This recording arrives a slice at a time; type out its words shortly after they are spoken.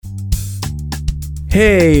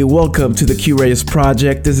Hey, welcome to the Q Reyes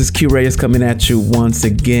Project. This is Q Reyes coming at you once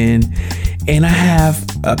again. And I have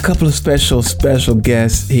a couple of special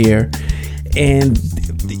guests here. And,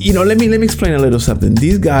 let me explain a little something.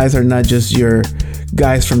 These guys are not just your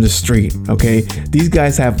guys from the street, okay? These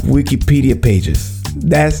guys have Wikipedia pages.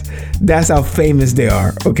 That's how famous they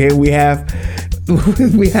are, okay? We have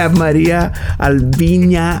Maria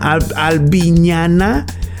Albiñana.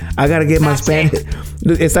 I gotta get my Spanish.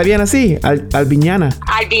 ¿Está bien así? Albiñana.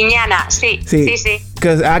 Albiñana, sí.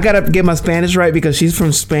 Because I gotta get my Spanish right because she's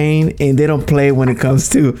from Spain and they don't play when it comes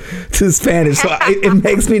to Spanish. So it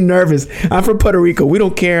makes me nervous. I'm from Puerto Rico. We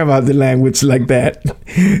don't care about the language like that. But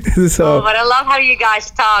I love how you guys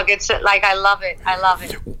talk. It's like I love it.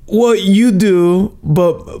 Well, you do,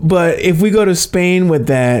 but if we go to Spain with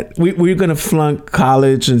that, we're gonna flunk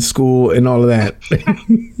college and school and all of that.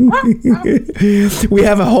 We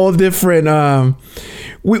have a whole different.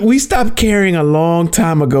 We stopped caring a long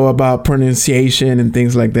time ago about pronunciation and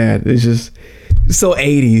things like that. It's just so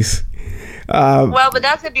 80s. But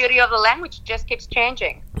that's the beauty of the language. It just keeps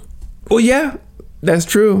changing. Well, yeah, that's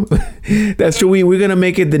true. That's true. We're gonna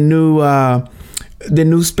make it the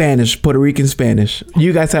new Spanish, Puerto Rican Spanish.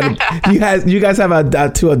 You guys have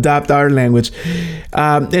to adopt our language.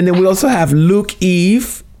 And then we also have Luke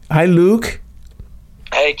Eve. Hi, Luke.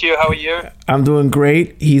 Hey, Q, how are you? I'm doing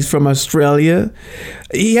great. He's from Australia.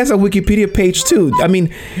 He has a Wikipedia page too. I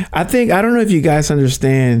mean, I don't know if you guys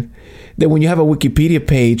understand that when you have a Wikipedia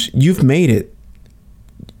page, you've made it.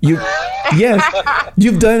 Yes,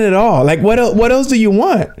 you've done it all. Like, what else do you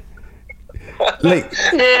want? Like,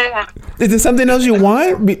 is there something else you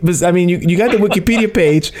want? Because, I mean, you got the Wikipedia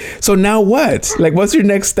page. So now what? Like, what's your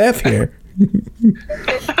next step here?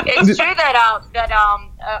 It's true that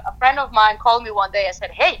a friend of mine called me one day and said,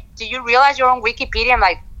 "Hey, do you realize you're on Wikipedia?" I'm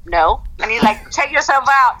like, "No." And he's like, "Check yourself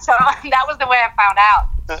out." So that was the way I found out.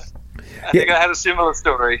 I think I had a similar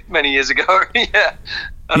story many years ago. Yeah,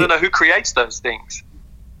 I don't know who creates those things.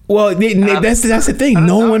 Well, that's the thing.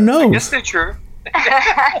 No one knows. I guess they're true.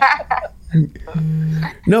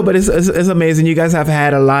 No, but it's amazing. You guys have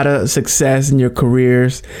had a lot of success in your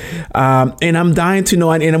careers, and I'm dying to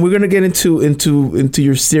know. And we're gonna get into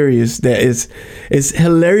your series that is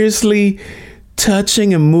hilariously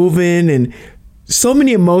touching and moving, and so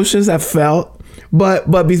many emotions I felt. But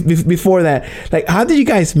before that, like, how did you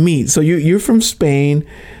guys meet? So you're from Spain,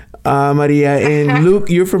 Maria, and Luke,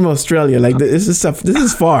 you're from Australia. Like, this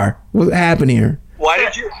is far. What happened here? Why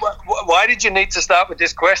did you need to start with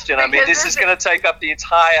this question? I mean, this is going to take up the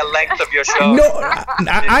entire length of your show. No,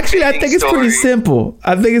 I think it's pretty simple.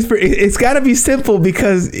 I think it's got to be simple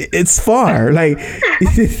because it's far. Like,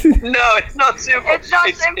 no, it's not simple. It's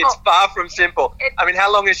far from simple. I mean,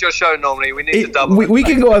 how long is your show normally? We need to double. We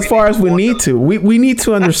can go as far as we need to. We need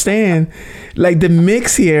to understand. Like, the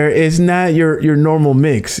mix here is not your normal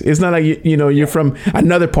mix. It's not like you're from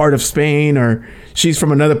another part of Spain or she's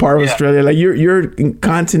from another part of Australia. Like, your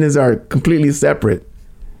continents are completely separate.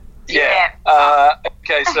 Yeah.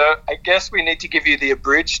 Okay, so I guess we need to give you the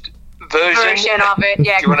abridged version of it.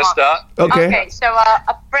 Yeah. Do you want to start? Okay. So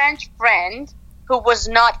a French friend who was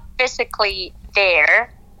not physically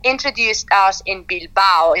there introduced us in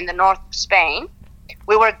Bilbao in the north of Spain.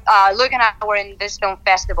 We were looking at in this film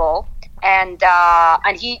festival. And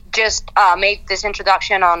he just made this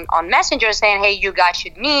introduction on Messenger saying, "Hey, you guys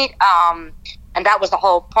should meet." And that was the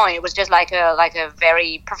whole point. It was just like a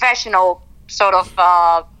very professional sort of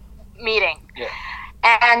meeting. Yeah.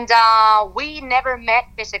 And we never met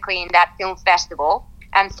physically in that film festival.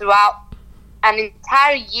 And throughout an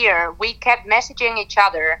entire year, we kept messaging each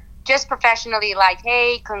other just professionally, like,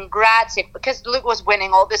 "Hey, congrats!" Because Luke was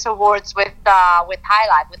winning all these awards with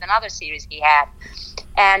Highlight, with another series he had.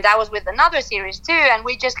 And I was with another series too, and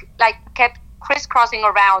we just kept crisscrossing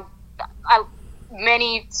around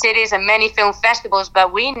many cities and many film festivals,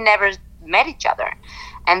 but we never met each other.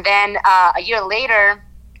 And then a year later,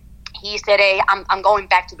 he said, "Hey, I'm going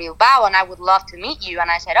back to Bilbao, and I would love to meet you."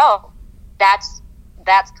 And I said, "Oh, that's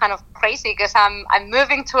kind of crazy because I'm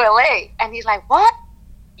moving to LA." And he's like, "What?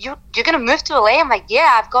 You're gonna move to LA?" I'm like,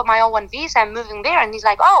 "Yeah, I've got my O1 visa. I'm moving there." And he's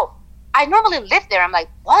like, "Oh, I normally live there." I'm like,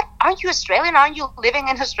 "What? Aren't you Australian? Aren't you living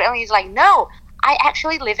in Australia?" He's like, "No, I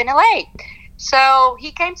actually live in LA." So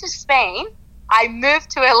he came to Spain. I moved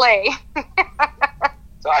to LA.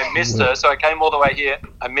 So I missed her. So I came all the way here.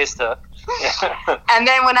 I missed her. And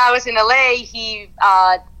then when I was in LA, he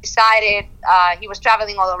decided he was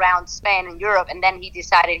traveling all around Spain and Europe, and then he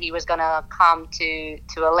decided he was going to come to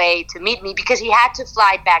LA to meet me because he had to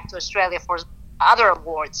fly back to Australia for other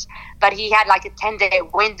awards. But he had like a 10-day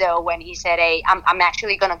window when he said, "Hey, I'm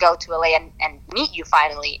actually going to go to LA and meet you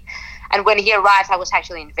finally." And when he arrived, I was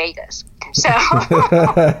actually in Vegas. So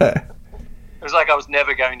it was like I was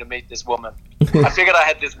never going to meet this woman. I figured I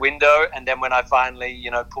had this window, and then when I finally,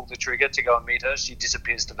 pulled the trigger to go and meet her, she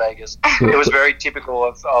disappears to Vegas. It was very typical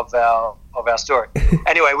of our story.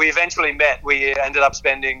 Anyway, we eventually met. We ended up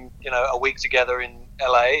spending, a week together in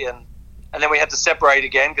LA, and then we had to separate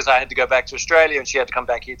again because I had to go back to Australia and she had to come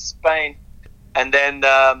back here to Spain. And then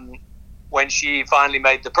when she finally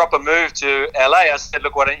made the proper move to LA, I said,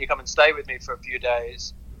 look, why don't you come and stay with me for a few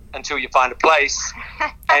days until you find a place?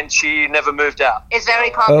 And she never moved out. It's very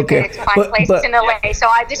complicated to find places in LA, so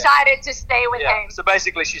I decided to stay with him. So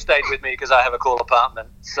basically she stayed with me because I have a cool apartment.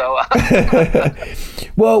 So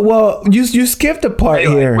well, you skipped a part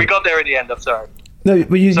here. We got there in the end. I'm sorry. No,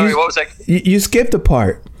 but sorry, what was that? You skipped a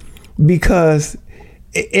part because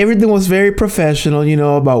everything was very professional,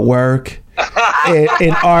 about work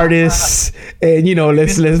and artists, and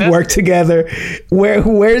let's work together. Where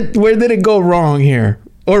did it go wrong here,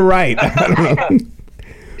 or right? I don't know.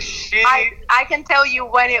 I can tell you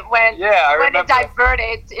when it went. Yeah, when it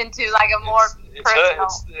diverted into like a more personal.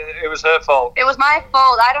 It was her fault. It was my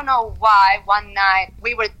fault. I don't know why. One night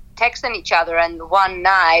we were texting each other, and one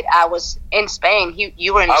night I was in Spain.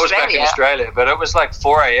 You were in Australia. I was back in Australia, but it was like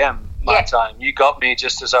 4 a.m. my time. You got me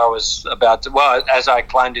just as I was about to, as I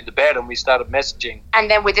climbed into bed and we started messaging. And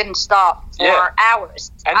then we didn't stop for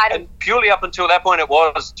hours. And purely up until that point, it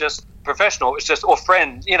was just professional. It was just, or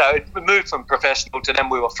friend, it moved from professional to then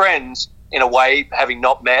we were friends in a way, having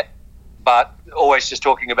not met, but always just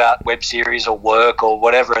talking about web series or work or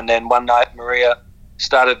whatever. And then one night Maria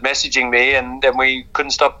started messaging me and then we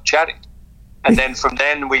couldn't stop chatting. And then from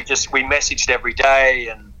then we messaged every day,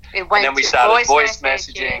 and then we started voice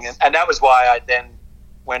messaging. And that was why I then,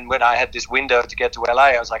 when I had this window to get to LA,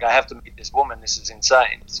 I was like, I have to meet this woman. This is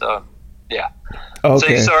insane. So, yeah.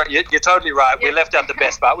 Okay. So you're totally right. We left out the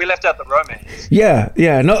best part. We left out the romance.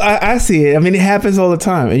 Yeah. No, I see it. I mean, it happens all the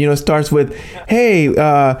time. And, it starts with, hey,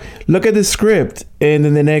 look at the script. And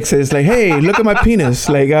then the next is like, hey, look at my penis.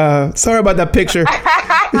 Like, sorry about that picture.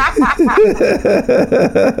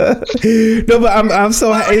 No, but I'm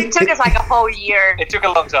so happy. It took us like a whole year. It took a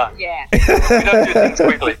long time. Yeah. We don't do things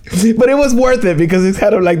quickly. But it was worth it because it's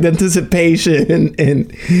kind of like the anticipation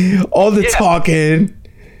and all the talking.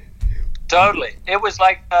 Totally. It was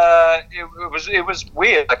like it was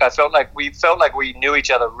weird. Like I felt like we knew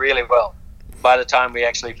each other really well by the time we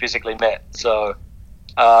actually physically met. So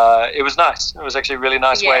it was nice. It was actually a really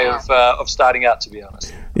nice way of starting out, to be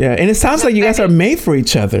honest. Yeah, and it sounds like you guys are made for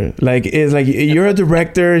each other. Like it's like you're a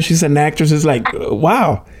director, she's an actress. It's like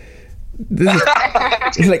wow.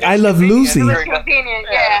 It's like I Love Lucy. It was convenient,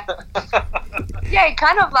 yeah. Yeah, it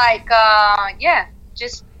kind of like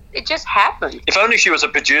it just happened. If only she was a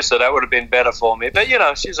producer, that would have been better for me. But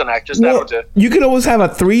she's an actress. That'll do. You could always have a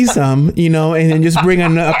threesome, and then just bring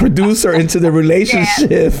a producer into the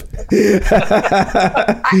relationship.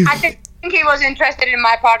 I think he was interested in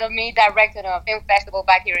my part of me directing a film festival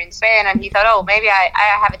back here in Spain, and he thought, oh, maybe I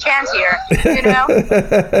have a chance here,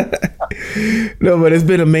 No, but it's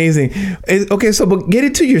been amazing. Okay, so but get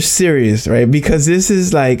into your series, right? Because this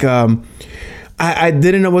is like I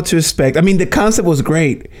didn't know what to expect. I mean, the concept was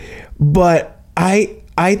great, but I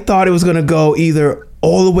thought it was gonna go either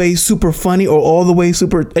all the way super funny or all the way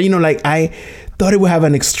super, like I thought it would have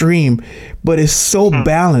an extreme, but it's so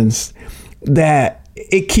balanced that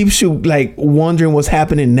it keeps you like wondering what's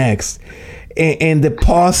happening next, and the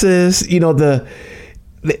pauses,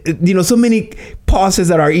 so many pauses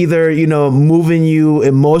that are either moving you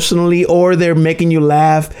emotionally or they're making you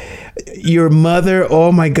laugh. Your mother,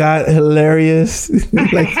 oh my God, hilarious.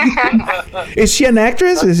 Like, is she an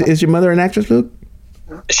actress? Is your mother an actress, Luke?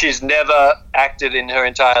 She's never acted in her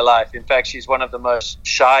entire life. In fact, she's one of the most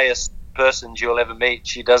shyest persons you'll ever meet.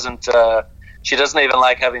 She doesn't even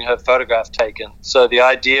like having her photograph taken. So the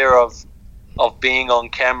idea of being on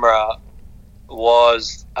camera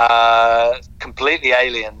was completely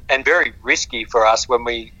alien and very risky for us when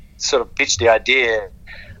we sort of pitched the idea.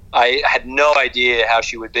 I had no idea how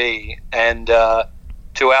she would be, and to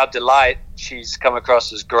our delight, she's come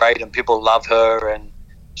across as great, and people love her, and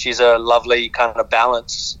she's a lovely kind of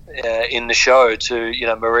balance in the show to,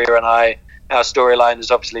 Maria and I. Our storyline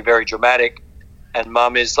is obviously very dramatic, and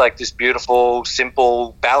Mum is like this beautiful,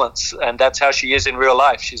 simple balance, and that's how she is in real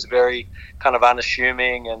life. She's very kind of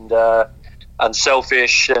unassuming and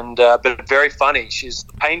unselfish, and but very funny. She's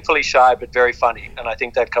painfully shy, but very funny, and I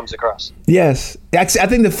think that comes across. Yes, actually, I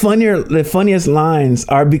think the funniest lines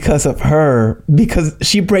are because of her, because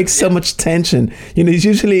she breaks so much tension. It's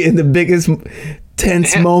usually in the biggest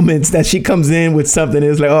tense moments that she comes in with something.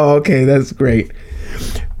 It's like, oh, okay, that's great.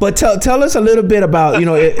 But tell us a little bit about,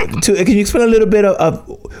 can you explain a little bit of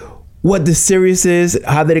what the series is?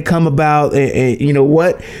 How did it come about? And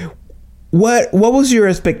what was your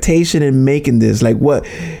expectation in making this? Like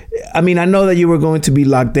I know that you were going to be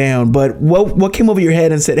locked down, but what came over your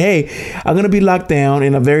head and said, hey, I'm going to be locked down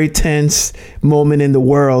in a very tense moment in the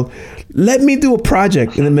world. Let me do a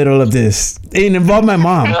project in the middle of this and involve my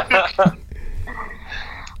mom.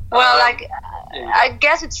 Well, I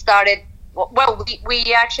guess it started. Well,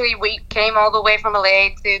 we came all the way from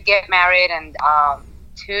LA to get married, and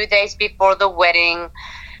 2 days before the wedding,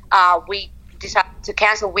 we decided to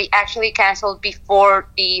cancel. We actually canceled before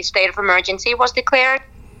the state of emergency was declared,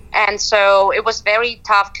 and so it was very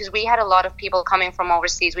tough because we had a lot of people coming from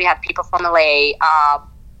overseas. We had people from LA,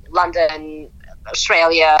 London,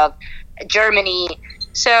 Australia, Germany.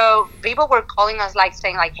 So people were calling us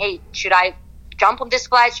saying hey, should I jump on this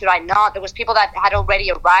flight? Should I not? There was people that had already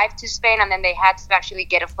arrived to Spain, and then they had to actually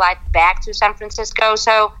get a flight back to San Francisco.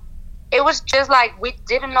 So it was just we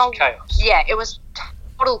didn't know. Chaos. Yeah, it was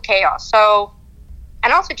total chaos. So,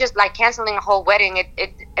 and also just canceling a whole wedding,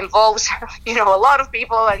 it involves a lot of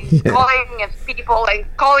people and calling people and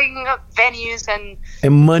calling venues and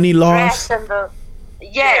money loss and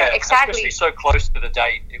exactly. Especially so close to the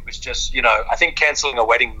date, it was just I think canceling a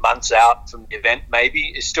wedding months out from the event maybe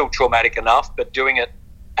is still traumatic enough, but doing it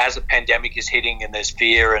as a pandemic is hitting and there's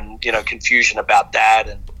fear and confusion about that,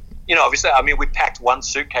 and obviously we packed one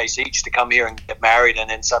suitcase each to come here and get married, and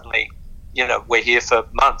then suddenly we're here for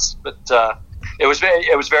months, but it was very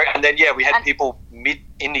and then we had people mid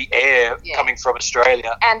in the air coming from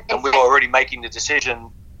Australia, and we were already making the decision.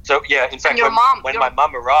 So in fact when my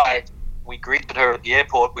mum arrived, we greeted her at the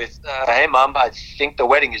airport with, "Hey, Mum, I think the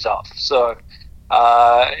wedding is off." So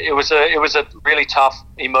it was a really tough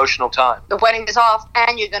emotional time. The wedding is off,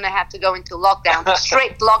 and you're gonna have to go into lockdown,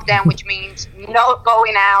 strict lockdown, which means no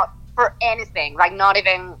going out for anything,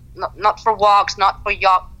 not for walks, not for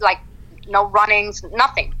no runnings,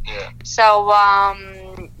 nothing. Yeah. So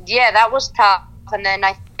that was tough. And then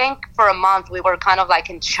I think for a month we were kind of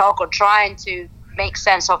in shock or trying to make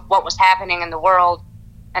sense of what was happening in the world.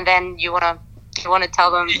 And then you wanna tell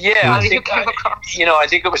them? Yeah, I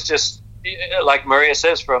think it was just like Maria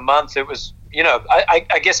says. For a month, it was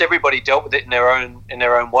I guess everybody dealt with it in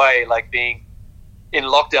their own way. Being in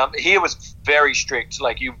lockdown here was very strict.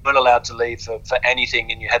 You weren't allowed to leave for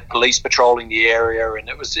anything, and you had police patrolling the area, and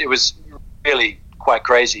it was really quite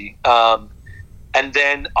crazy. And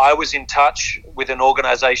then I was in touch with an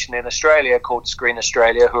organisation in Australia called Screen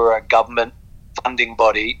Australia, who are a government funding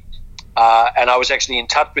body. And I was actually in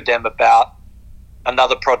touch with them about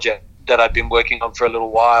another project that I'd been working on for a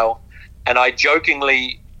little while. And I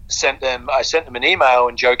jokingly sent them an email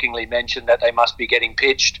and jokingly mentioned that they must be getting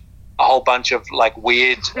pitched a whole bunch of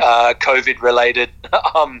weird COVID-related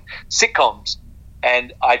sitcoms.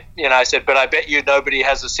 And I said, but I bet you nobody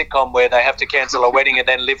has a sitcom where they have to cancel a wedding and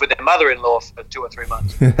then live with their mother-in-law for 2 or 3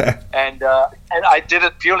 months. And I did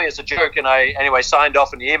it purely as a joke. And I signed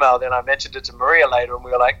off in the email. Then I mentioned it to Maria later, and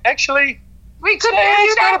we were like, actually, we could.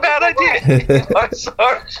 It's not a bad idea.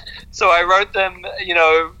 So I wrote them.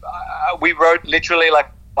 We wrote literally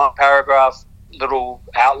one paragraph, little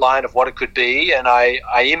outline of what it could be, and I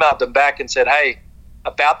emailed them back and said, hey,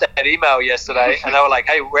 about that email yesterday, and they were like,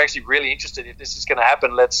 hey, we're actually really interested. If this is going to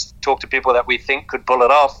happen, let's talk to people that we think could pull it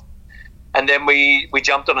off. And then we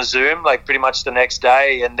jumped on a Zoom pretty much the next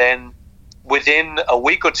day, and then within a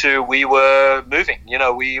week or two we were moving.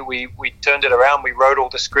 We turned it around. We wrote all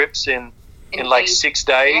the scripts in 6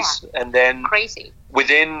 days, and then crazy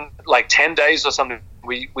within 10 days or something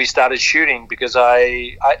we started shooting, because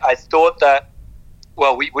I thought that,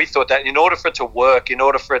 well, we thought that in order for it to work, in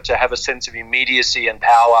order for it to have a sense of immediacy and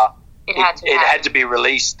power, it had to be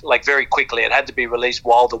released very quickly. It had to be released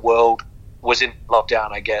while the world was in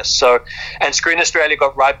lockdown, I guess. So, and Screen Australia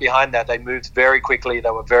got right behind that. They moved very quickly. They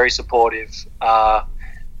were very supportive,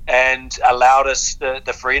 and allowed us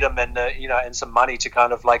the freedom and and some money to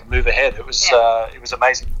kind of move ahead. It was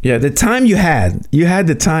amazing. Yeah, the time you had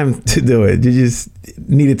the time to do it. You just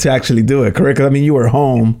needed to actually do it, correct? You were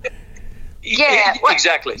home. Yeah,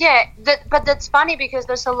 exactly. Yeah, but that's funny because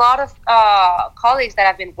there's a lot of colleagues that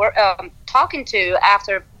I've been talking to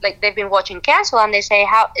after they've been watching Cancel, and they say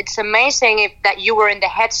how it's amazing that you were in the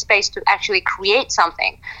headspace to actually create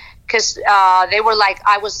something, because they were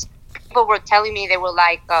people were telling me they were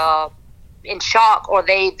in shock, or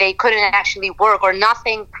they couldn't actually work, or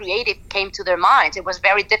nothing creative came to their minds. It was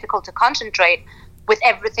very difficult to concentrate with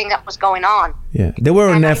everything that was going on. Yeah, they were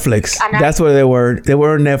on Netflix. That's where they were. They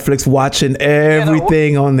were on Netflix watching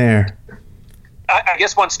everything on there. I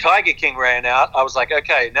guess once Tiger King ran out, I was like,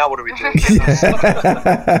 okay, now what do we do?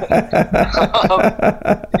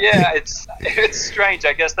 Yeah, it's strange.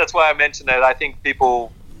 I guess that's why I mentioned it. I think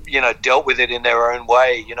people, dealt with it in their own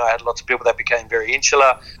way. I had lots of people that became very insular.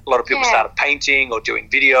 A lot of people started painting or doing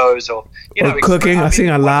videos or cooking. I've seen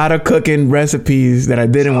a lot of cooking recipes that I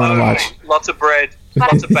didn't want to watch. Lots of bread,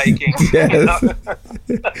 lots of baking. Yes.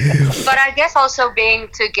 But I guess also being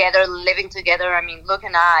together, living together. I mean, Luke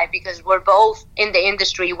and I, because we're both in the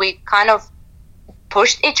industry, we kind of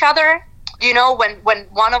pushed each other. When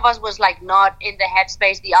one of us was like not in the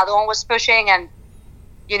headspace, the other one was pushing, and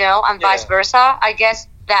vice versa. I guess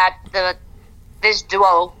that this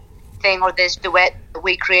duo thing or this duet that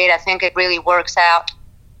we create, I think it really works out.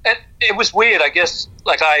 And it was weird, I guess.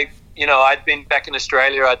 Like I'd been back in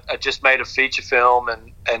Australia. I just made a feature film,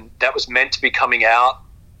 and that was meant to be coming out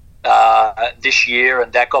this year,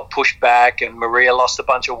 and that got pushed back, and Maria lost a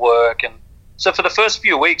bunch of work, and so for the first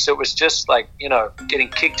few weeks, it was just like getting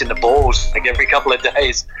kicked in the balls like every couple of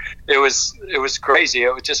days. It was crazy.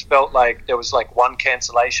 It just felt like there was like one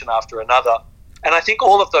cancellation after another, and I think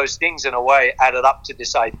all of those things in a way added up to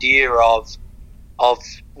this idea of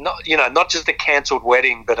not just a cancelled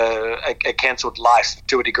wedding, but a cancelled life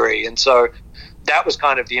to a degree. And so that was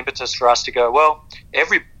kind of the impetus for us to go, well,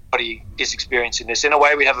 everybody is experiencing this. In a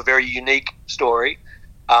way, we have a very unique story,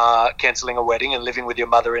 cancelling a wedding and living with your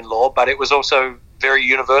mother-in-law, but it was also very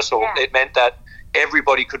universal. Yeah. It meant that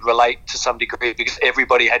everybody could relate to some degree because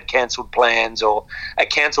everybody had cancelled plans or a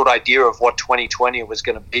cancelled idea of what 2020 was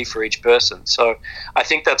going to be for each person. So I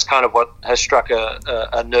think that's kind of what has struck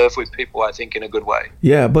a nerve with people, I think, in a good way.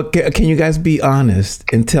 Yeah, but can you guys be honest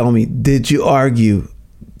and tell me, did you argue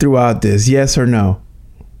throughout this, yes or no?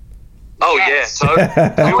 Oh, yes.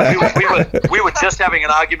 Yeah. So we were just having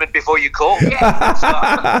an argument before you called.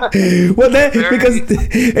 Yeah. Well, because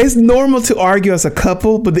it's normal to argue as a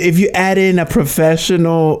couple, but if you add in a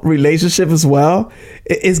professional relationship as well,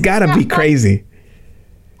 it's got to be crazy.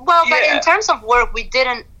 Well, but in terms of work, we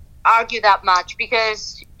didn't argue that much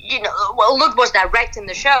because, Luke was directing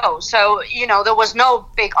the show. So, there was no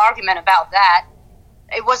big argument about that.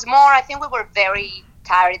 It was more, I think we were very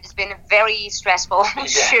tired. It's been a very stressful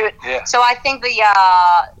shoot. Yeah. So I think the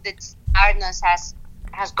tiredness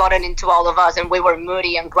has gotten into all of us, and we were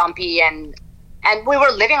moody and grumpy, and we were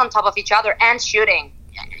living on top of each other and shooting,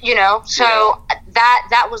 So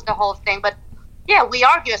that was the whole thing. But yeah, we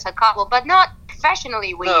argue as a couple, but not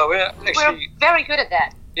professionally. We're very good at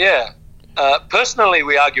that. Yeah. Personally,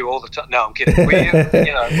 we argue all the time. No, I'm kidding.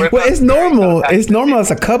 Well, it's normal. It's normal as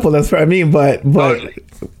a couple. That's what I mean. But totally.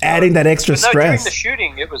 Adding that extra stress. During the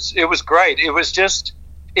shooting, it was great. It was just.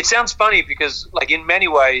 It sounds funny because, like, in many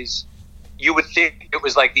ways, you would think it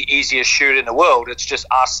was like the easiest shoot in the world. It's just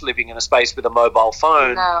us living in a space with a mobile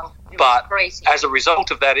phone. No, but crazy. As a result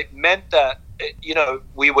of that, it meant that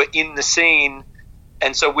we were in the scene,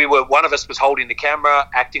 and so one of us was holding the camera,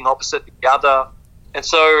 acting opposite the other. And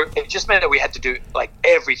so it just meant that we had to do like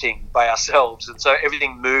everything by ourselves. And so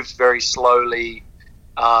everything moved very slowly.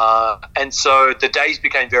 And so the days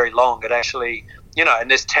became very long. It actually, and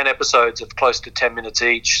there's 10 episodes of close to 10 minutes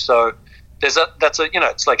each. So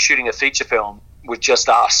it's like shooting a feature film with just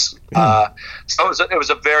us. So it was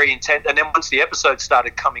a very intense. And then once the episodes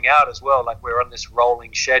started coming out as well, like we're on this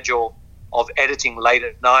rolling schedule of editing late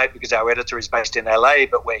at night because our editor is based in LA,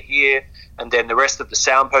 but we're here. And then the rest of the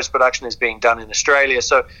sound post-production is being done in Australia.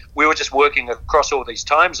 So we were just working across all these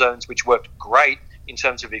time zones, which worked great in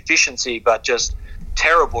terms of efficiency, but just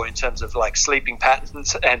terrible in terms of like sleeping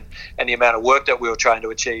patterns and the amount of work that we were trying to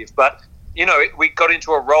achieve. But, we got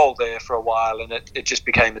into a role there for a while and it just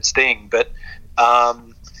became its thing. But,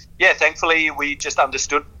 thankfully we just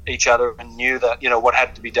understood each other and knew that, what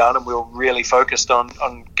had to be done, and we were really focused on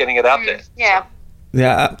getting it out there. Yeah.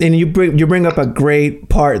 Yeah, and you bring up a great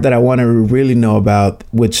part that I want to really know about,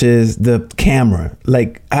 which is the camera.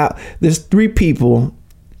 Like, there's 3 people.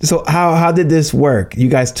 So how did this work? You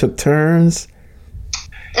guys took turns?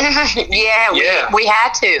 We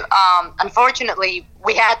had to. Unfortunately,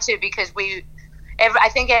 we had to because I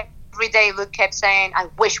think every day Luke kept saying, I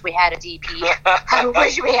wish we had a DP. I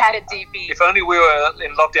wish we had a DP. If only we were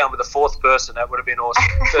in lockdown with a 4th person, that would have been awesome.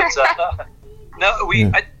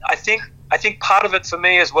 But, I think part of it for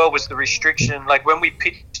me as well was the restriction. Like when we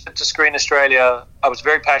pitched it to Screen Australia, I was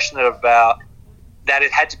very passionate about that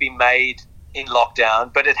it had to be made in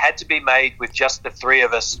lockdown, but it had to be made with just the 3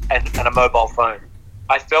 of us and a mobile phone.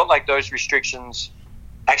 I felt like those restrictions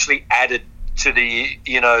actually added to the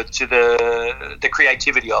the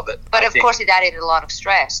creativity of it. But of course, it added a lot of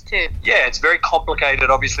stress too. Yeah, it's very complicated,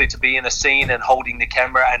 obviously, to be in a scene and holding the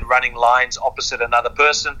camera and running lines opposite another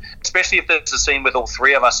person, especially if there's a scene with all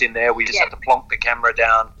three of us in there. We just have to plonk the camera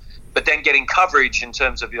down. But then getting coverage in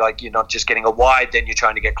terms of, like, you're not just getting a wide, then you're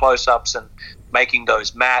trying to get close-ups and making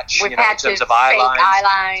those match, in terms of eye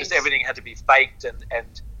lines. Just everything had to be faked.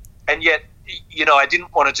 And yet, I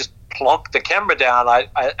didn't want to just plonk the camera down. I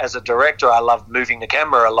as a director, I love moving the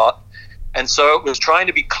camera a lot. And so it was trying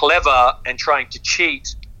to be clever and trying to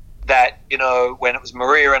cheat that, when it was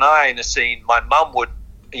Maria and I in a scene, my mum would,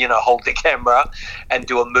 hold the camera and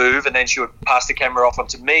do a move, and then she would pass the camera off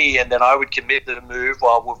onto me, and then I would commit the move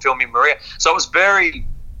while we're filming Maria. So it was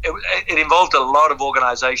it involved a lot of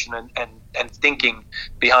organization and thinking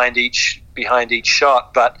behind each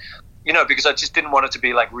shot. But, because I just didn't want it to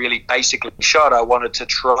be like really basically shot, I wanted to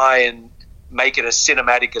try and make it as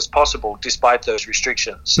cinematic as possible despite those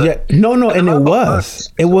restrictions. So, and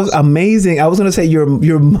it was amazing. I was going to say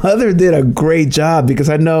your mother did a great job, because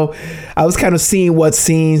I know I was kind of seeing what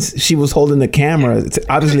scenes she was holding the camera. It's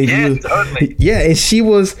obviously, totally. And she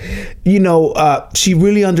was, she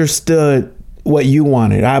really understood what you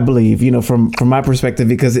wanted, I believe, from my perspective,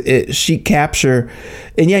 because she captured,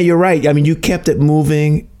 and you're right. I mean, you kept it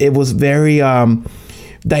moving. It was very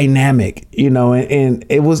dynamic, and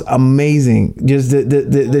it was amazing. Just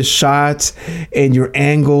the shots and your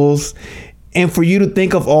angles, and for you to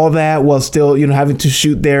think of all that while still, having to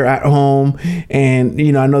shoot there at home, and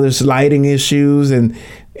I know there's lighting issues and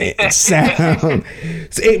sound.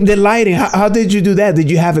 The lighting. How did you do that?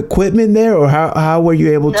 Did you have equipment there, or how were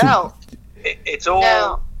you able to? It's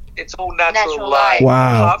all natural light.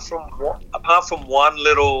 Wow. Apart from one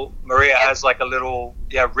little, Maria has like a little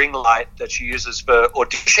ring light that she uses for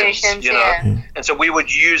auditions, and so we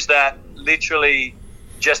would use that literally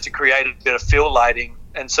just to create a bit of fill lighting.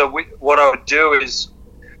 And so what I would do is,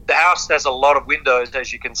 the house has a lot of windows,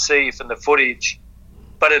 as you can see from the footage,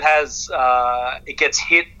 but it gets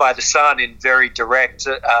hit by the sun in very direct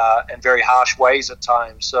and very harsh ways at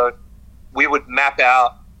times. So we would map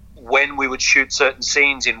out when we would shoot certain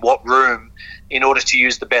scenes in what room in order to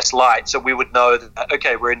use the best light. So we would know that,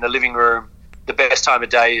 okay, we're in the living room, the best time of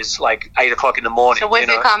day is like 8 o'clock in the morning. So we've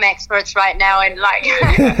become experts right now in light.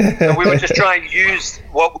 So we would just try and use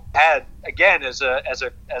what we had, again,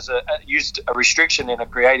 used a restriction in a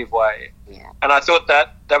creative way. Yeah. And I thought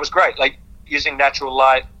that was great. Like, using natural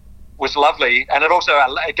light was lovely, and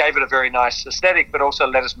it gave it a very nice aesthetic, but also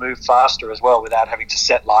let us move faster as well without having to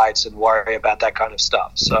set lights and worry about that kind of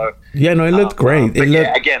stuff. So it looked great.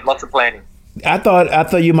 Again, lots of planning. I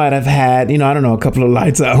thought you might have had, I don't know, a couple of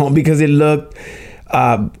lights at home, because it looked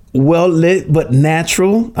well lit but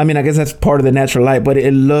natural. I mean, I guess that's part of the natural light, but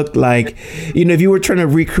it looked like, if you were trying to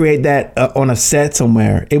recreate that on a set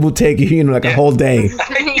somewhere, it would take you, like a whole day.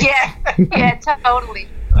 Yeah, totally.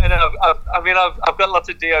 I know. I've got lots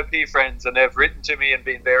of DOP friends, and they've written to me and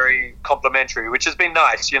been very complimentary, which has been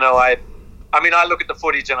nice. I look at the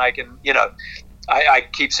footage and I can, I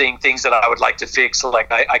keep seeing things that I would like to fix.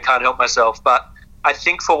 Like, I can't help myself, but I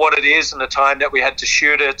think for what it is and the time that we had to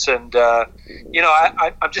shoot it, and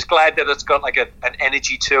I'm just glad that it's got like an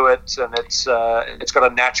energy to it, and it's got a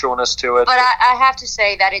naturalness to it. But I have to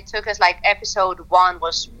say that it took us, like, episode 1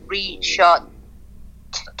 was reshot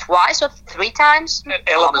twice or 3 times.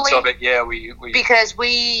 Elements probably. of it, we because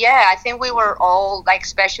I think we were all, like,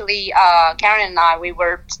 especially Karen and I, we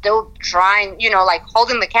were still trying, like,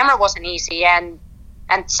 holding the camera wasn't easy, and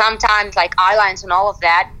sometimes, like, eye lines and all of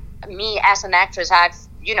that, me as an actress, I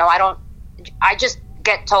just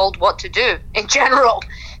get told what to do in general.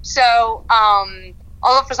 So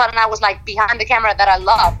all of a sudden I was, like, behind the camera that I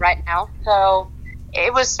love right now. So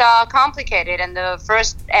it was complicated, and the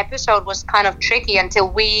first episode was kind of tricky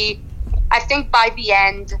until I think by the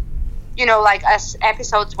end, like, as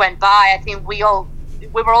episodes went by, I think we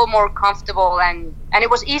were all more comfortable, and it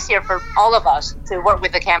was easier for all of us to work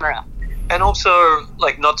with the camera. And also,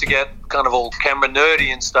 like, not to get kind of all camera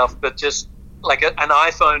nerdy and stuff, but just like an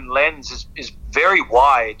iPhone lens is very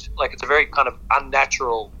wide. Like, it's a very kind of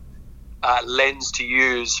unnatural lens to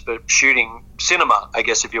use for shooting cinema, I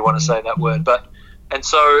guess, if you want to say that word. And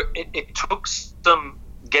so it took some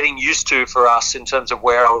getting used to for us in terms of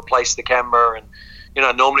where I would place the camera.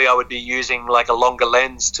 And, normally I would be using like a longer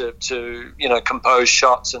lens to compose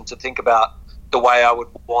shots and to think about the way I would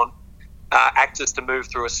want actors to move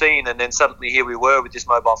through a scene. And then suddenly here we were with this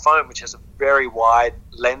mobile phone, which has a very wide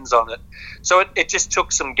lens on it. So it just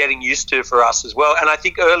took some getting used to for us as well. And I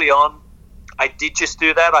think early on, I did just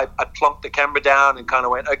do that. I plonked the camera down and kind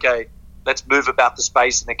of went, okay, let's move about the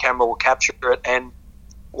space and the camera will capture it. And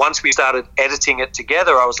once we started editing it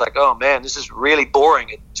together, I was like, oh man, this is really boring.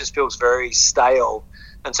 It just feels very stale.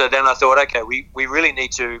 And so then I thought, okay, we really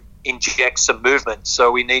need to inject some movement.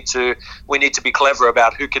 So we need to be clever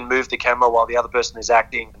about who can move the camera while the other person is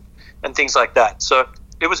acting and things like that. So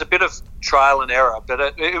it was a bit of trial and error, but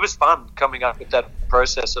it was fun coming up with that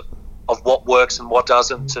process of what works and what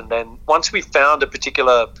doesn't. And then once we found a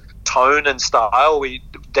particular tone and style, we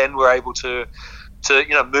then were able to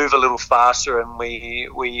move a little faster, and we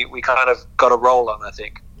kind of got a roll on, I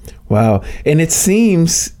think. Wow. And it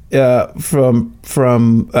seems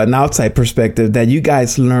from an outside perspective that you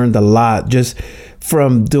guys learned a lot just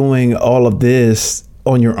from doing all of this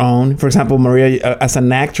on your own. For example, Maria, as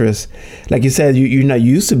an actress, like you said, you're not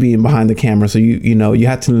used to being behind the camera, so you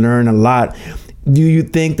had to learn a lot. Do you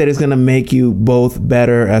think that it's going to make you both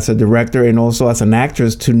better as a director and also as an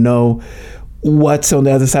actress to know what's on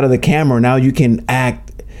the other side of the camera? Now you can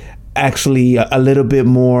act actually a little bit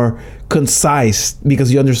more concise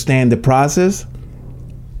because you understand the process?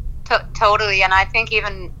 Totally. And I think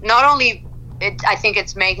even not only I think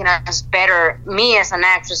it's making us better, me as an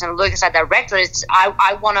actress and Luke as a director.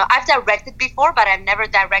 I've directed before, but I've never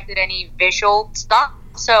directed any visual stuff.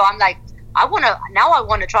 So I'm like, I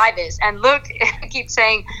want to try this. And Luke keeps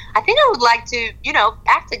saying, I think I would like to,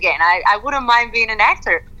 act again. I wouldn't mind being an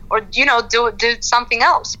actor or, do something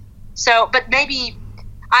else. So, but maybe,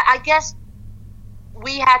 I guess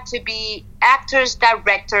we had to be actors,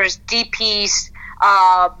 directors, DPs,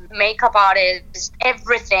 makeup artists,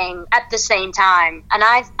 everything at the same time. And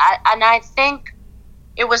I think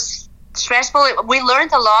it was stressful. We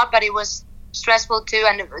learned a lot, but it was stressful too,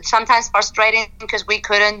 and sometimes frustrating because we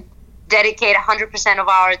couldn't dedicate 100% of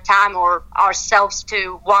our time or ourselves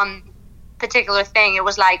to one particular thing. It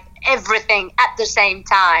was like everything at the same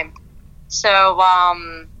time. So,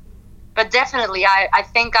 but definitely, I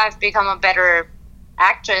think I've become a better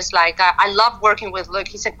actress. Like I love working with Luke.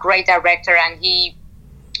 He's a great director, and he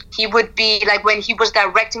would be like, when he was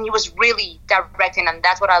directing, he was really directing, and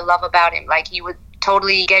that's what I love about him. Like he would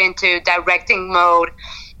totally get into directing mode,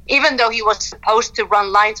 even though he was supposed to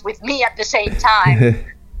run lines with me at the same time.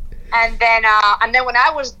 and then when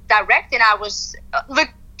I was directing, I was Luke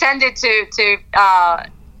tended to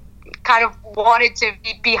kind of wanted to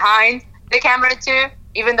be behind the camera too,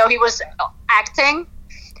 even though he was acting.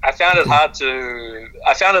 I found it hard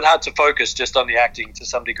to focus just on the acting to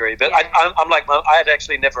some degree, but yeah. I'm like, I had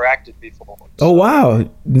actually never acted before. So, oh wow,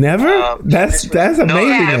 never? That's amazing. No,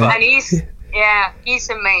 yeah, and he's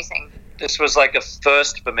amazing. This was like a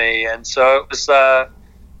first for me, and so it was.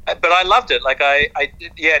 But I loved it. Like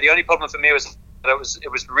the only problem for me was that it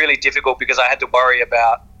was really difficult because I had to worry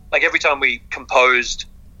about, like, every time we composed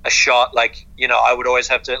a shot, like, I would always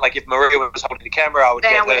have to, like, if Maria was holding the camera, I would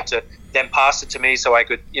get her to then pass it to me so I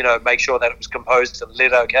could, make sure that it was composed and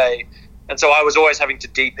lit okay. And so I was always having to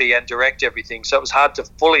DP and direct everything. So it was hard to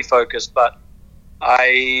fully focus, but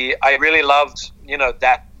I really loved,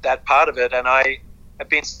 that part of it. And I've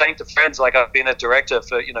been saying to friends, like, I've been a director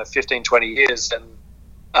for, 15, 20 years. And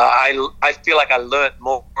I feel like I learned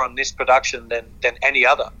more on this production than any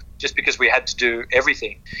other, just because we had to do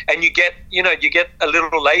everything. And you get a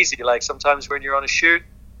little lazy. Like sometimes when you're on a shoot,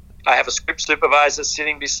 I have a script supervisor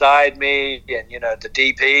sitting beside me and, the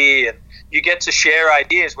DP, and you get to share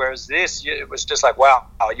ideas. Whereas this, it was just like, wow,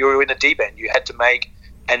 you were in the deep end. You had to make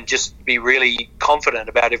and just be really confident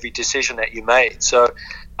about every decision that you made. So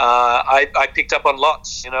I picked up on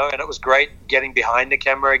lots, and it was great getting behind the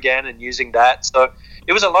camera again and using that. So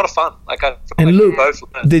it was a lot of fun. Like Luke, both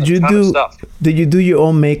did you do your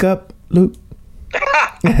own makeup, Luke?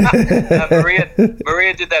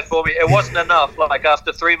 Maria did that for me. It wasn't enough. Like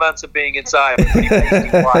after 3 months of being inside,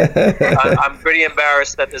 I'm pretty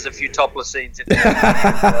embarrassed that there's a few topless scenes in there.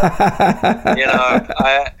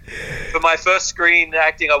 For my first screen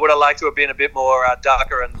acting, I would have liked to have been a bit more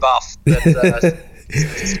darker and buff. But,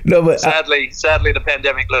 no, but sadly, the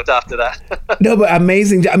pandemic looked after that. No, but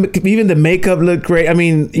amazing. I mean, even the makeup looked great. I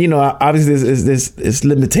mean, obviously there's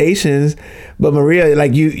limitations, but Maria,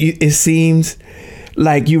 like it seems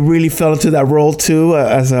like you really fell into that role too,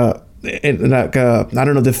 as a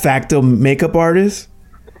de facto makeup artist.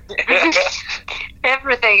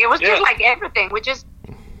 Everything. It was just like everything. We just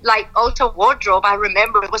like also wardrobe. I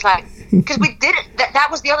remember it was like, because we didn't. That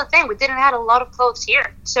was the other thing. We didn't have a lot of clothes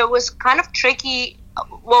here, so it was kind of tricky.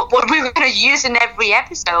 What we were going to use in every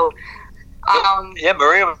episode.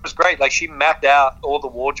 Maria was great. Like she mapped out all the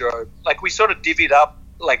wardrobe. Like we sort of divvied up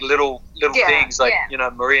like little things. Like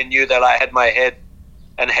Maria knew that I had my head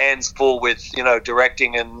hands full with,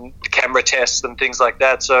 directing and camera tests and things like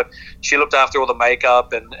that. So she looked after all the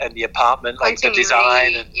makeup and the apartment, like the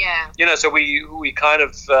design. And, so we kind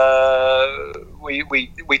of,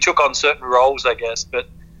 we took on certain roles, I guess. But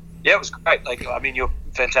yeah, it was great. Like, I mean, you're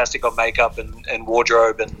fantastic on makeup and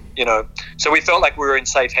wardrobe, and so we felt like we were in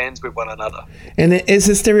safe hands with one another. And is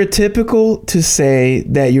it stereotypical to say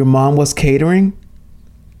that your mom was catering?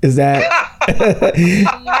 Is that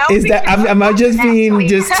am I just being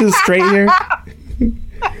just too straight here?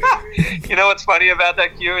 You know what's funny about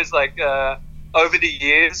that, Q, is like over the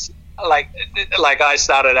years, like I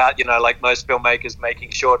started out, like most filmmakers, making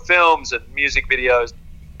short films and music videos,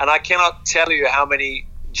 and I cannot tell you how many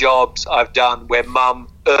jobs I've done where mum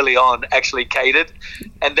early on actually catered,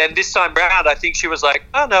 and then this time round I think she was like,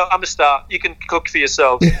 oh no, I'm a star, you can cook for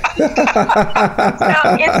yourselves. So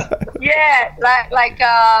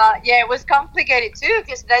it was complicated too,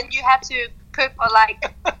 because then you had to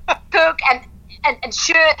cook and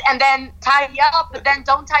shoot and then tidy up, but then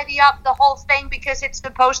don't tidy up the whole thing because it's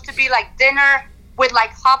supposed to be like dinner with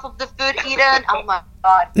like half of the food eaten. Oh my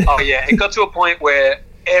god. Oh yeah, it got to a point where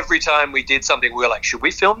every time we did something, we were like, should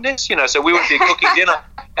we film this? So we would be cooking dinner,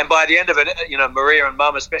 and by the end of it, Maria and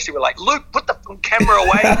Mum especially were like, Luke, put the camera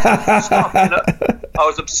away. Stop. I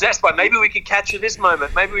was obsessed by, maybe we could capture this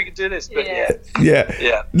moment, maybe we could do this. But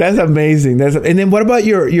yeah. That's amazing. And then what about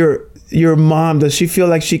your mom? Does she feel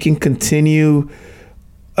like she can continue?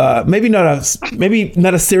 Maybe not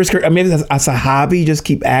a serious career. I mean, as a hobby, just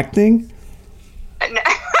keep acting.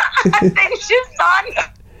 I think she's done.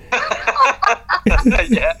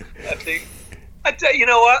 Yeah, you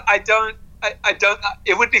know what? I don't,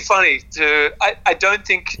 it would be funny I don't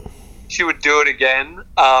think she would do it again.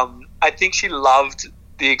 I think she loved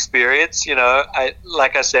the experience,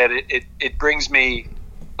 like I said, it brings me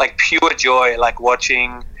like pure joy, like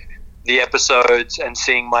watching the episodes and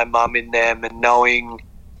seeing my mum in them and knowing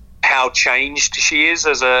how changed she is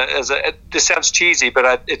as a this sounds cheesy,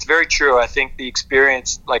 but it's very true. I think the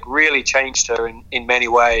experience like really changed her in many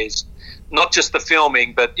ways, not just the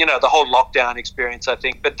filming, but the whole lockdown experience, I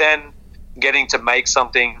think. But then getting to make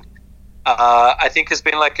something, I think has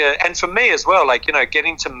been like and for me as well, like,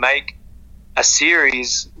 getting to make a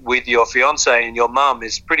series with your fiance and your mum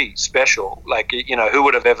is pretty special. Like, who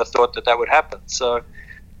would have ever thought that would happen? So,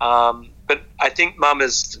 but I think mum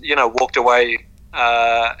has, walked away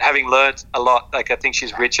having learned a lot. Like, I think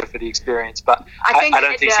she's richer for the experience, but I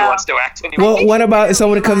don't think she wants to act anymore. Well, what about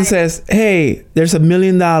someone comes and says, hey, there's $1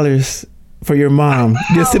 million for your mom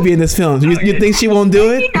just to be in this film? You think she won't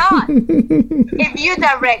do it? Maybe not. If you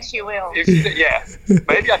direct, she will.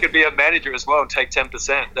 Maybe I could be a manager as well and take 10%.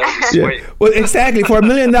 That would be sweet. Well, exactly. For $1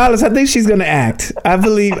 million, I think she's going to act. I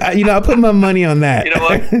believe, I put my money on that. You know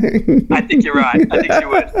what? I think you're right. I think she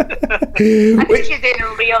would. I think she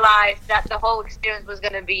didn't realize that the whole experience was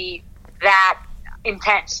going to be that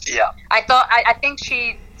intense. Yeah. I think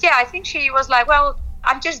she was like, well,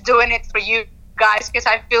 I'm just doing it for you guys because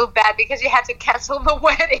I feel bad because you had to cancel the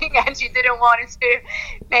wedding and she didn't want it to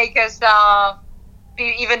make us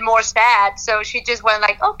be even more sad. So she just went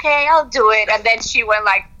like, okay, I'll do it. And then she went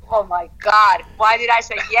like, oh my God, why did I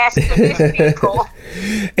say yes to these people?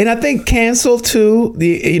 And I think cancel too,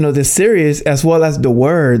 the series as well as the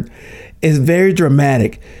word is very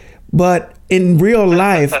dramatic. But in real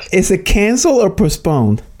life, is it canceled or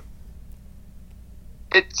postponed?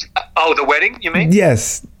 It's the wedding, you mean?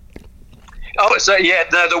 Yes. Oh, so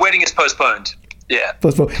the wedding is postponed. Yeah.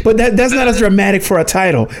 Postponed. But that's not as dramatic for a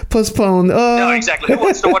title. Postponed. No, exactly. Who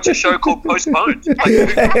wants to watch a show called Postponed? Like,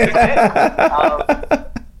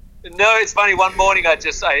 no, it's funny. One morning I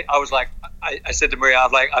was like, I said to Maria,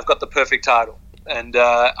 I've got the perfect title. And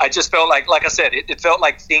I just felt like I said, it felt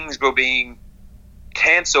like things were being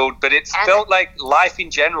cancelled, but it felt like life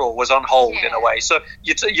in general was on hold in a way. So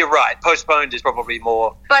you're right. Postponed is probably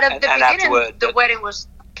more but at the beginning, the wedding was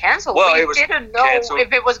cancelled. Well, we didn't know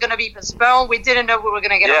if it was going to be postponed. We didn't know we were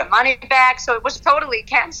going to get our money back. So it was totally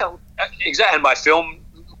cancelled. Exactly. And my film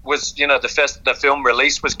was, the film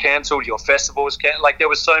release was cancelled. Your festival was cancelled. Like, there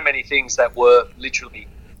were so many things that were literally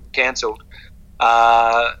cancelled.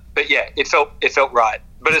 But yeah, it felt right.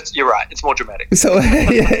 But you're right. It's more dramatic. So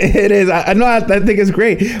it is. I know. I think it's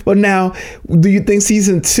great. But now, do you think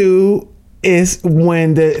season 2 is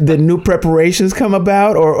when the new preparations come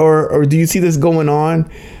about, or do you see this going on,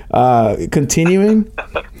 continuing?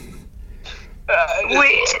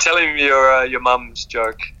 Tell him your mum's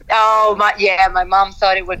joke. Oh my mom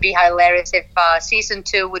thought it would be hilarious if season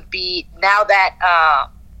 2 would be now that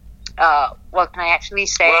what can I actually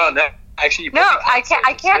say? Well, Actually, you No, probably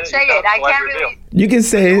I can't say it. I can't reveal. really. You can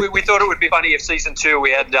say it. We thought it would be funny if season 2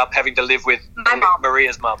 we ended up having to live with My mom.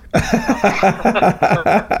 Maria's mum.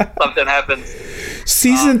 Something happens.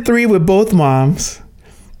 Season 3 with both moms.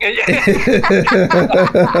 And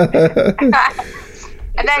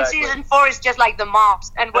then Exactly. season 4 is just like the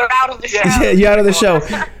moms, and we're out of the show. Yeah. Yeah, you're out of the show.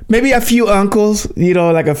 Maybe a few uncles,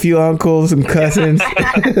 like a few uncles and cousins.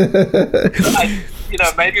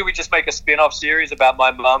 Maybe we just make a spin-off series about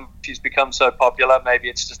my mum. She's become so popular. Maybe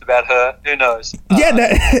it's just about her. Who knows? Yeah,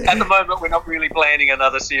 At the moment, we're not really planning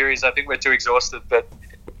another series. I think we're too exhausted. But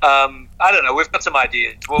I don't know. We've got some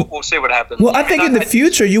ideas. We'll see what happens. Well, I think in the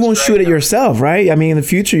future you won't shoot it yourself, right? I mean, in the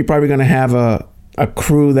future you're probably going to have a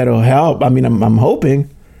crew that'll help. I mean, I'm hoping.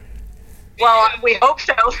 Well, we hope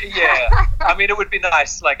so. Yeah, I mean, it would be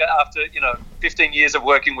nice. Like after 15 years of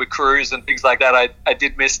working with crews and things like that, I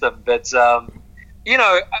did miss them. But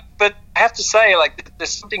but I have to say, like,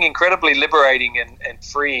 there's something incredibly liberating and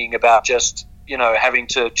freeing about just having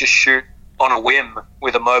to just shoot on a whim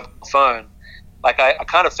with a mobile phone. Like I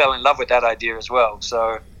kind of fell in love with that idea as well.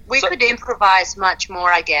 So We could improvise much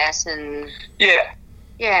more, I guess, and yeah,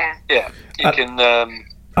 yeah. you can.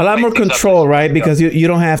 A lot make more things up control, as you right? go. Because you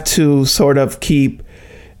don't have to sort of keep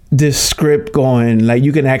this script going. Like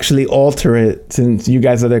you can actually alter it since you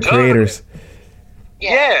guys are the Totally. creators.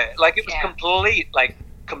 Yeah, like it was Yeah.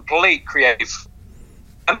 complete creative.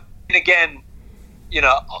 I mean, again,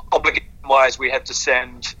 obligation-wise, we had to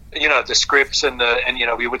send, the scripts and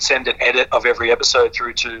we would send an edit of every episode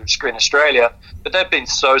through to Screen Australia. But they've been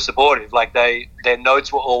so supportive. Like their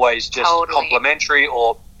notes were always just Totally. complimentary,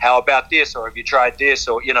 or how about this, or have you tried this,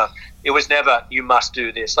 or it was never you must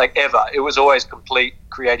do this, like ever. It was always complete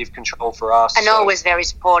creative control for us. And always very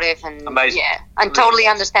supportive and Amazing. yeah, and Really totally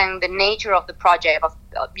nice. understanding the nature of the project of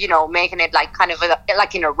making it like kind of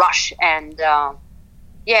like in a rush, and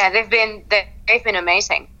they've been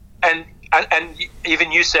amazing. And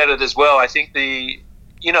even you said it as well. I think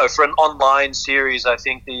for an online series, I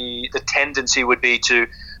think the tendency would be to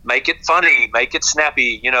make it funny, make it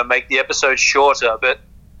snappy, make the episodes shorter. But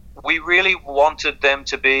we really wanted them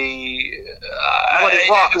to be What it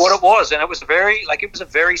was. and it was a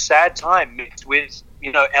very sad time mixed with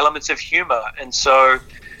elements of humor. And so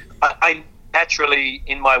I naturally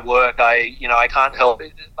in my work, I can't help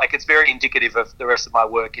it. Like it's very indicative of the rest of my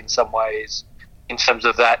work in some ways, in terms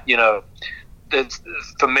of that,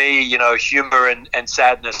 for me, humor and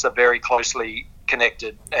sadness are very closely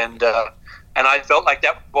connected, and I felt like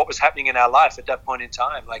that what was happening in our life at that point in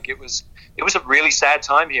time. Like it was a really sad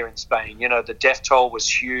time here in Spain. The death toll was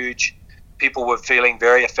huge. People were feeling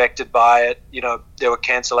very affected by it. There were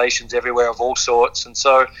cancellations everywhere of all sorts, and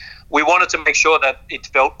so we wanted to make sure that it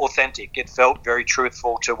felt authentic. It felt very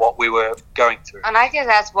truthful to what we were going through. And I guess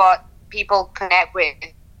that's what people connect with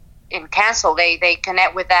in Cancel. They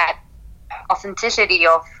connect with that authenticity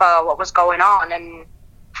of what was going on and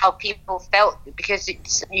how people felt, because you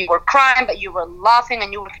were crying, but you were laughing,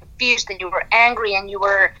 and you were confused, and you were angry, and it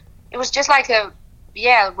was just like a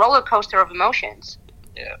roller coaster of emotions.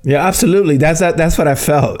 Yeah, absolutely. That's what I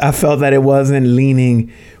felt. I felt that it wasn't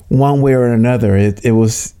leaning one way or another. It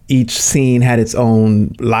was, each scene had its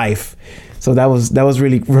own life. So that was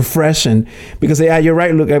really refreshing, because you're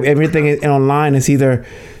right. Look, everything online is either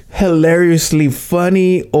hilariously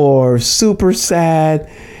funny or super sad,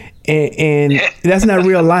 and that's not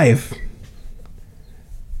real life.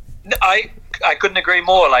 I couldn't agree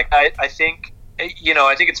more. Like I think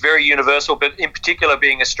I think it's very universal, but in particular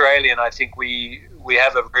being Australian, I think we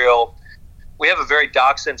have a very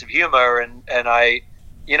dark sense of humor, and I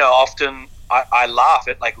often I laugh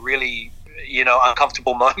at like really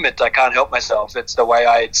uncomfortable moments. I can't help myself. It's the way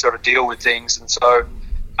I sort of deal with things, and so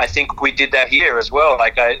I think we did that here as well.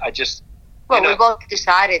 Like I just we both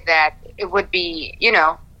decided that it would be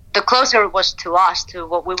the closer it was to us, to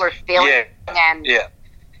what we were feeling. And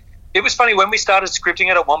it was funny when we started scripting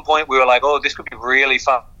it. At one point, we were like, "Oh, this could be really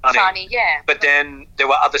funny." Yeah. But then there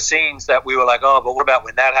were other scenes that we were like, "Oh, but what about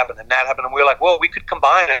when that happened and that happened?" And we were like, "Well, we could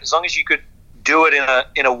combine it as long as you could do it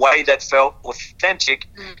in a way that felt authentic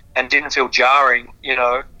and didn't feel jarring."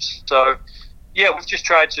 So yeah, we've just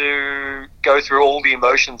tried to go through all the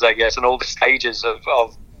emotions, I guess, and all the stages of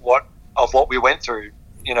what we went through,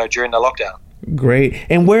 during the lockdown. Great.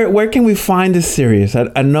 And where can we find this series?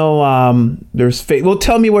 I know there's well,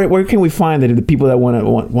 tell me where can we find it, the people that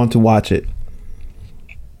want to watch it.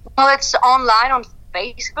 Well, it's online on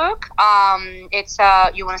Facebook. It's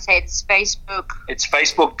you want to say it's Facebook? It's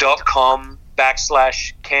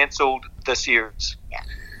facebook.com/canceled the series. Yeah.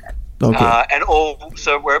 Okay. And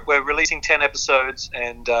so we're releasing 10 episodes,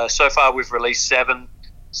 and so far we've released 7.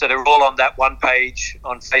 So they're all on that one page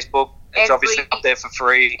on Facebook. It's obviously up there for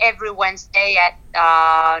free. Every Wednesday at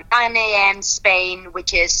 9 a.m. Spain,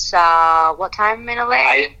 which is what time in LA?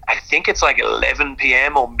 I think it's like 11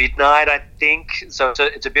 p.m. or midnight, I think. So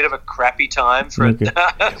it's a bit of a crappy time for it.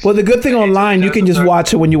 Well, the good thing online, you can just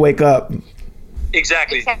watch it when you wake up.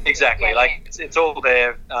 Exactly. Yeah, like it's all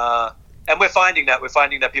there. And we're finding that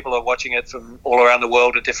people are watching it from all around the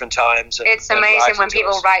world at different times. It's amazing when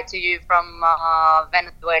people write to you from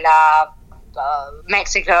Venezuela,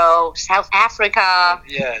 Mexico, South Africa,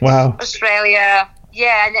 Wow, Australia,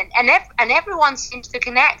 and everyone seems to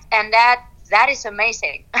connect, and that is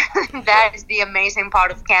amazing. That is the amazing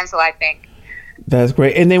part of Cancel, I think. That's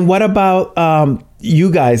great. And then what about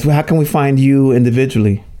you guys? How can we find you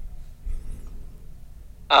individually?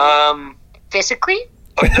 Physically?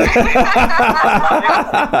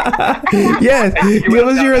 Yes. Give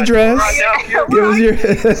us your address. Give us your.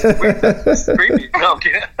 Creepy. No, I'm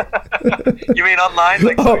kidding. You mean online?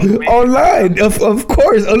 Like online, of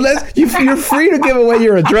course. Unless you're free to give away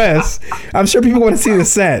your address. I'm sure people want to see the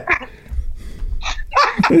set.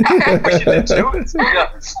 We should do it.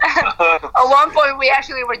 At one point, we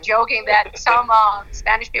actually were joking that some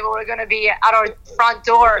Spanish people were going to be at our front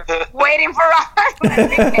door waiting for us when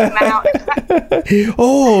we came out.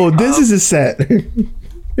 Oh, this is a set.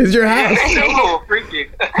 It's your house. Oh, freaky.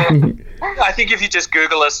 I think if you just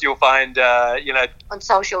Google us, you'll find, on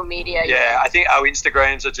social media. Yeah, I think our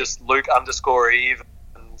Instagrams are just Luke_Eve.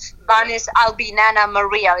 Mine is Albiñana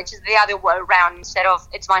Maria, which is the other way around. Instead of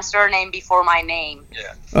it's my surname before my name.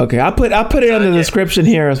 Yeah. Okay, I'll put it in the description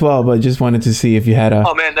here as well. But just wanted to see if you had a.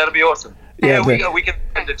 Oh man, that'll be awesome. Yeah, we can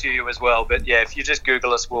send it to you as well. But yeah, if you just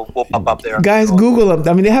Google us, we'll pop up there. Guys, Google them.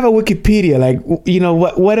 I mean, they have a Wikipedia. Like,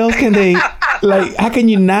 what else can they? Like, how can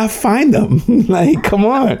you not find them? Like, come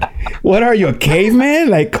on. What are you, a caveman?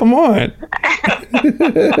 Like, come on.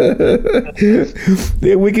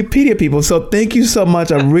 The Wikipedia people. So thank you so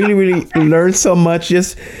much. I really, really learned so much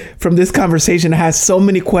just from this conversation. I had so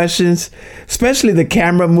many questions, especially the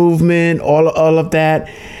camera movement, all of that.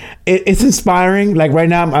 It's inspiring. Like right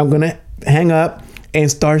now, I'm going to hang up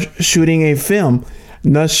and start shooting a film.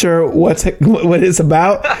 Not sure what it's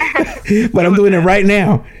about, but I'm doing it right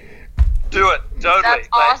now. Do it, totally. That's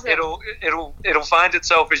awesome. It'll find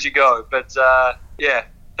itself as you go. But yeah,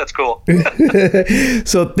 that's cool.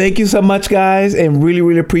 So thank you so much, guys, and really,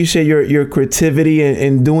 really appreciate your creativity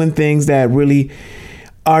and doing things that really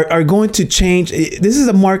are going to change. This is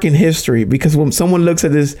a mark in history, because when someone looks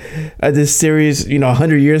at this series,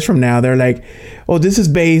 100 years from now, they're like, oh, this is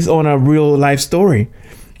based on a real life story.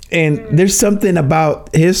 And there's something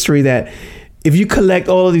about history that if you collect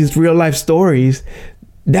all of these real life stories,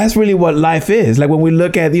 that's really what life is. Like when we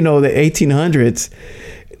look at, the 1800s,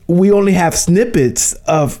 we only have snippets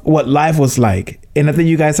of what life was like. And I think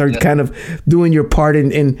you guys are kind of doing your part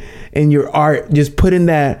in your art, just putting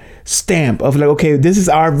that stamp of like, okay, this is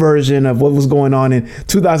our version of what was going on in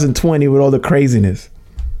 2020 with all the craziness.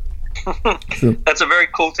 So, that's a very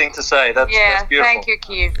cool thing to say. That's beautiful. Thank you,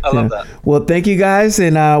 Keith. I love that. Well, thank you guys,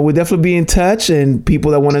 and we'll definitely be in touch. And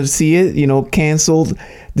people that want to see it, canceled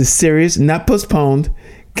the series, not postponed.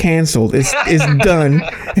 Canceled. It's done.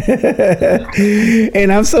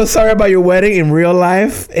 And I'm so sorry about your wedding in real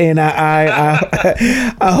life. And I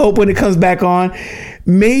hope when it comes back on,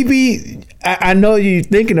 maybe I know you're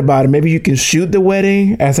thinking about it. Maybe you can shoot the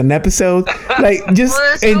wedding as an episode. Like just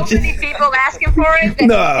there's so many people asking for it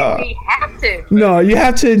that we have to. No, you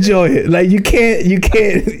have to enjoy it. Like you can't. You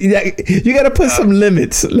got to put some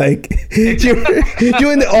limits. Like you're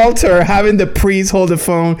in the altar having the priest hold the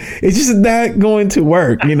phone. It's just not going to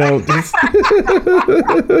work. He would be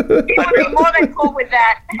more than cool with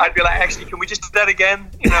that. I'd be like, actually, can we just do that again?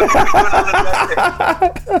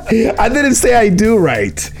 I didn't say I do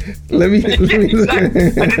right. Let me. Exactly.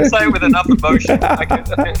 I didn't say it with enough emotion.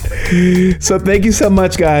 So thank you so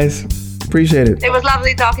much, guys. Appreciate it. It was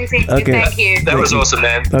lovely talking to you. Okay. Thank you. That was awesome,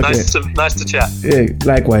 man. Okay. Nice to chat. Yeah,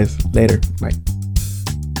 likewise. Later. Bye.